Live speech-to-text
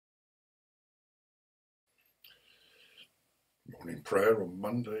Morning prayer on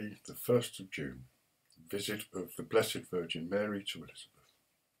Monday, the 1st of June. Visit of the Blessed Virgin Mary to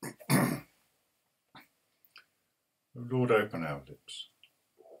Elizabeth. O Lord, open our lips,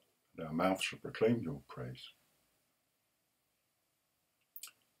 and our mouth shall proclaim your praise.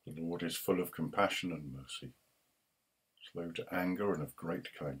 The Lord is full of compassion and mercy, slow to anger and of great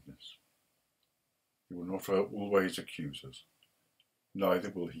kindness. He will not always accuse us, neither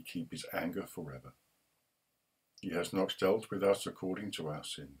will he keep his anger forever. He has not dealt with us according to our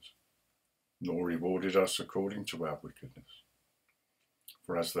sins, nor rewarded us according to our wickedness.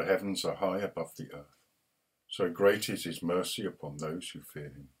 For as the heavens are high above the earth, so great is his mercy upon those who fear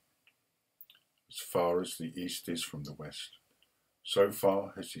him. As far as the east is from the west, so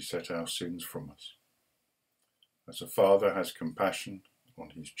far has he set our sins from us. As a father has compassion on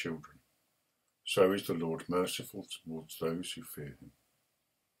his children, so is the Lord merciful towards those who fear him.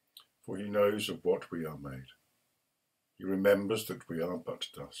 For he knows of what we are made. He remembers that we are but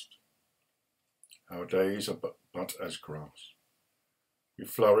dust. Our days are but as grass. We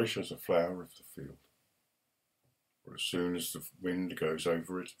flourish as a flower of the field. For as soon as the wind goes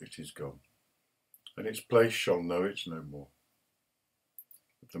over it, it is gone, and its place shall know it no more.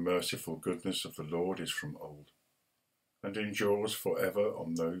 But the merciful goodness of the Lord is from old, and endures for ever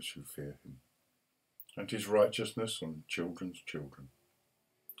on those who fear him, and his righteousness on children's children,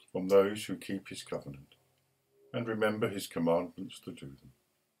 on those who keep his covenant, and remember his commandments to do them.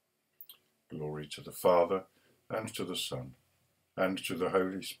 Glory to the Father, and to the Son, and to the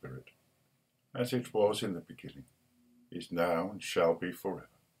Holy Spirit, as it was in the beginning, is now, and shall be forever.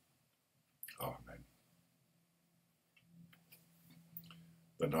 Amen.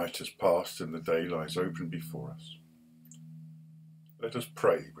 The night has passed, and the day lies open before us. Let us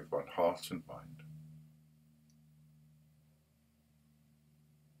pray with one heart and mind.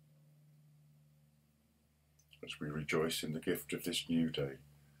 As we rejoice in the gift of this new day,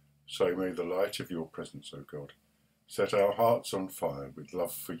 so may the light of your presence, O God, set our hearts on fire with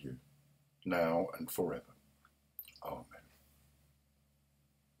love for you, now and forever. Amen.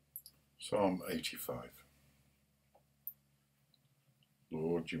 Psalm 85.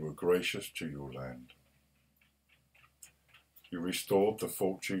 Lord, you were gracious to your land. You restored the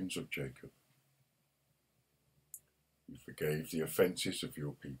fortunes of Jacob. You forgave the offences of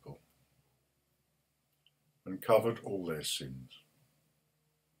your people and covered all their sins.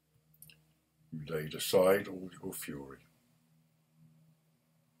 You laid aside all your fury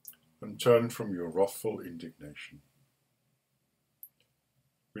and turned from your wrathful indignation.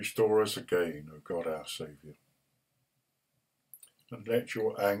 Restore us again, O God our Saviour, and let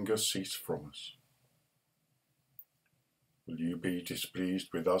your anger cease from us. Will you be displeased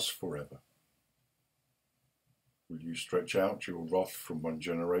with us forever? Will you stretch out your wrath from one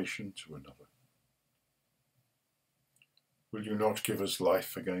generation to another? Will you not give us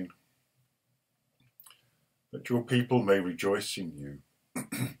life again, that your people may rejoice in you?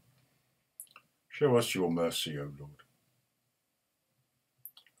 Show us your mercy, O Lord,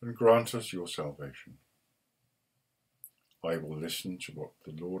 and grant us your salvation. I will listen to what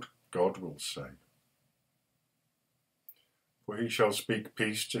the Lord God will say. For he shall speak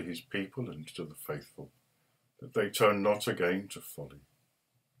peace to his people and to the faithful, that they turn not again to folly.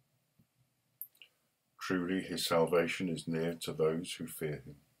 Truly his salvation is near to those who fear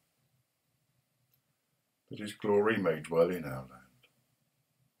him, that his glory may dwell in our land.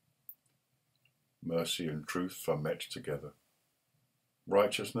 Mercy and truth are met together.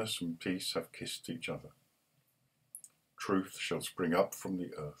 Righteousness and peace have kissed each other. Truth shall spring up from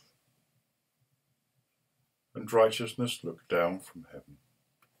the earth, and righteousness look down from heaven.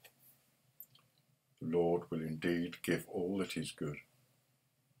 The Lord will indeed give all that is good,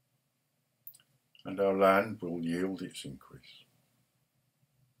 and our land will yield its increase.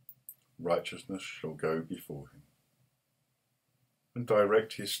 Righteousness shall go before him, and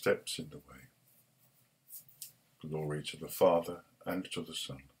direct his steps in the way. Glory to the Father, and to the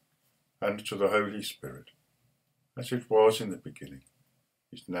Son, and to the Holy Spirit, as it was in the beginning,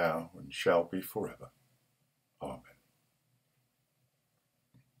 is now, and shall be forever. Amen.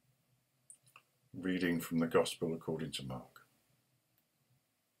 Reading from the Gospel according to Mark.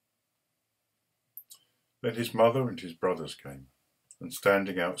 Then his mother and his brothers came, and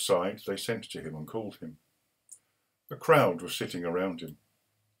standing outside they sent to him and called him. A crowd was sitting around him,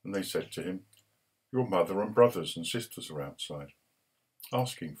 and they said to him, "Your mother and brothers and sisters are outside,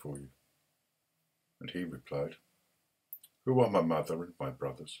 asking for you." And he replied, "Who are my mother and my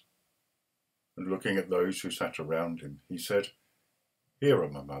brothers?" And looking at those who sat around him, he said, "Here are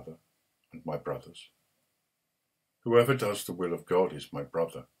my mother and my brothers. Whoever does the will of God is my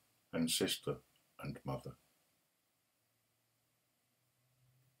brother and sister and mother."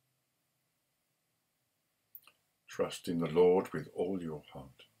 Trust in the Lord with all your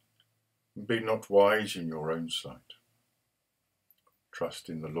heart, and be not wise in your own sight. Trust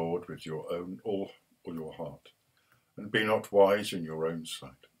in the Lord with all your heart, and be not wise in your own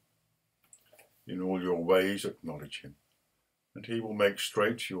sight. In all your ways acknowledge him, and he will make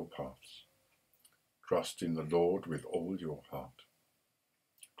straight your paths. Trust in the Lord with all your heart.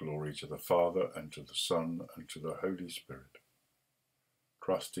 Glory to the Father, and to the Son, and to the Holy Spirit.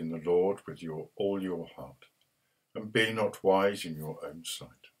 Trust in the Lord with all your heart, and be not wise in your own sight.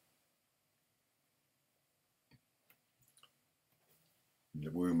 In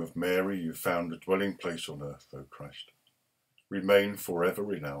the womb of Mary you found a dwelling place on earth, O Christ. Remain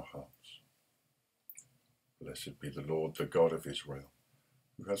forever in our hearts. Blessed be the Lord, the God of Israel,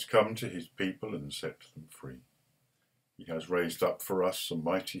 who has come to his people and set them free. He has raised up for us a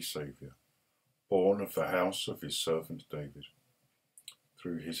mighty Saviour, born of the house of his servant David.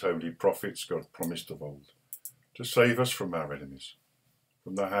 Through his holy prophets God promised of old to save us from our enemies,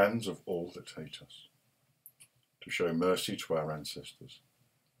 from the hands of all that hate us, to show mercy to our ancestors,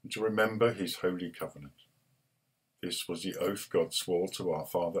 and to remember his holy covenant. This was the oath God swore to our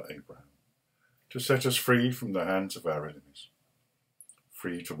father Abraham, to set us free from the hands of our enemies,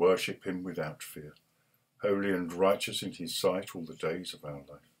 free to worship him without fear, holy and righteous in his sight all the days of our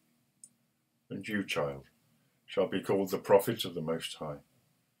life. And you, child, shall be called the prophet of the Most High,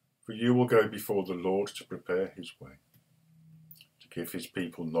 for you will go before the Lord to prepare his way, to give his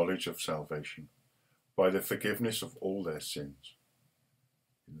people knowledge of salvation by the forgiveness of all their sins.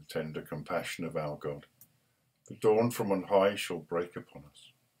 In the tender compassion of our God, the dawn from on high shall break upon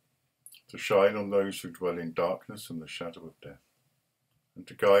us, to shine on those who dwell in darkness and the shadow of death, and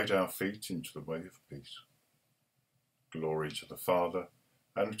to guide our feet into the way of peace. Glory to the Father,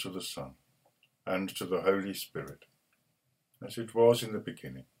 and to the Son, and to the Holy Spirit, as it was in the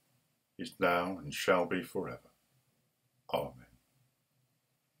beginning, is now, and shall be forever. Amen.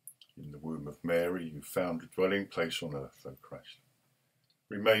 In the womb of Mary you found a dwelling place on earth, O Christ.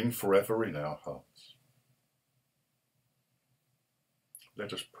 Remain forever in our hearts.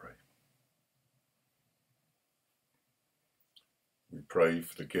 Let us pray. We pray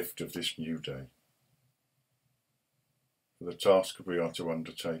for the gift of this new day, for the task we are to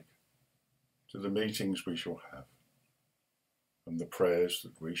undertake, to the meetings we shall have, and the prayers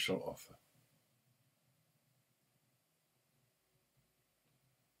that we shall offer.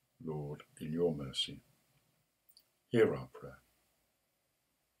 Lord, in your mercy, hear our prayer.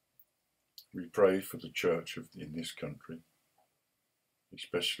 We pray for the church in this country,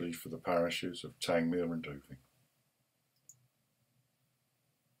 especially for the parishes of Tangmere and Oving.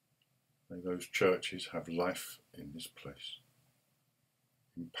 May those churches have life in this place,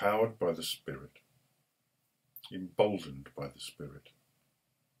 empowered by the Spirit, emboldened by the Spirit,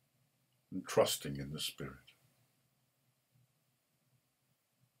 and trusting in the Spirit.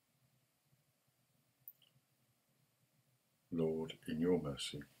 Lord, in your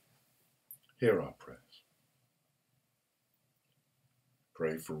mercy, hear our prayers.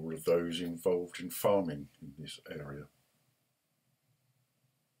 Pray for all of those involved in farming in this area,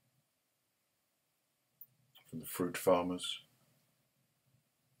 for the fruit farmers,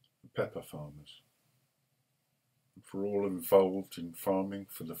 the pepper farmers, and for all involved in farming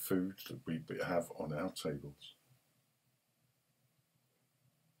for the food that we have on our tables.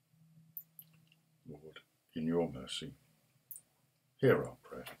 Lord, in your mercy, hear our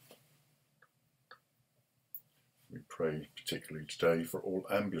prayer. We pray particularly today for all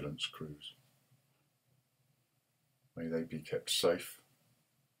ambulance crews. May they be kept safe,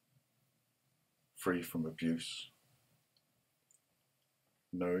 free from abuse,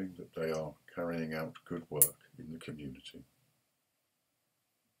 knowing that they are carrying out good work in the community.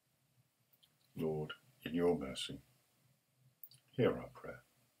 Lord, in your mercy, hear our prayer.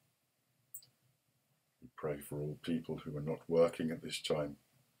 We pray for all people who are not working at this time,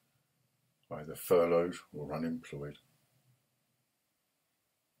 either furloughed or unemployed.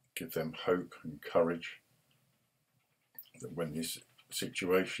 Give them hope and courage that when this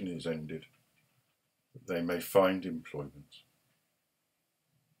situation is ended, that they may find employment.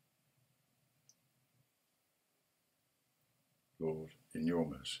 Lord, in your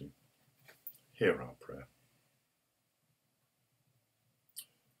mercy, hear our prayer.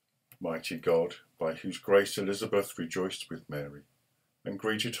 Mighty God, by whose grace Elizabeth rejoiced with Mary, and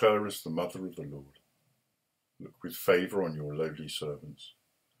greeted her as the mother of the Lord, look with favour on your lowly servants,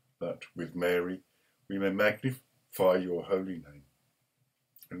 that with Mary we may magnify your holy name,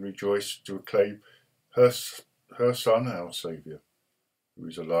 and rejoice to acclaim her Son, our Saviour, who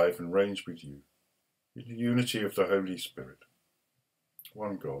is alive and reigns with you, in the unity of the Holy Spirit,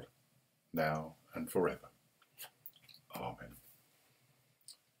 one God, now and forever. Amen.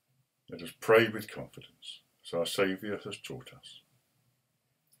 Let us pray with confidence, as our Saviour has taught us.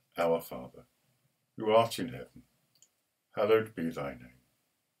 Our Father, who art in heaven, hallowed be thy name.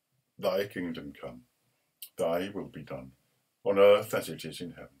 Thy kingdom come, thy will be done, on earth as it is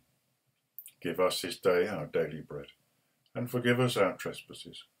in heaven. Give us this day our daily bread, and forgive us our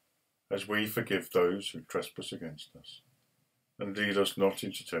trespasses, as we forgive those who trespass against us. And lead us not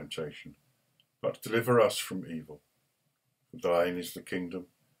into temptation, but deliver us from evil. For thine is the kingdom,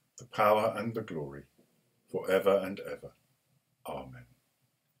 the power and the glory, for ever and ever. Amen.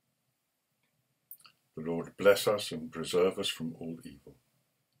 The Lord bless us and preserve us from all evil,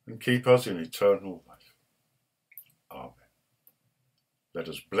 and keep us in eternal life. Amen. Let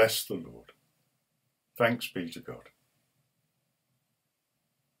us bless the Lord. Thanks be to God.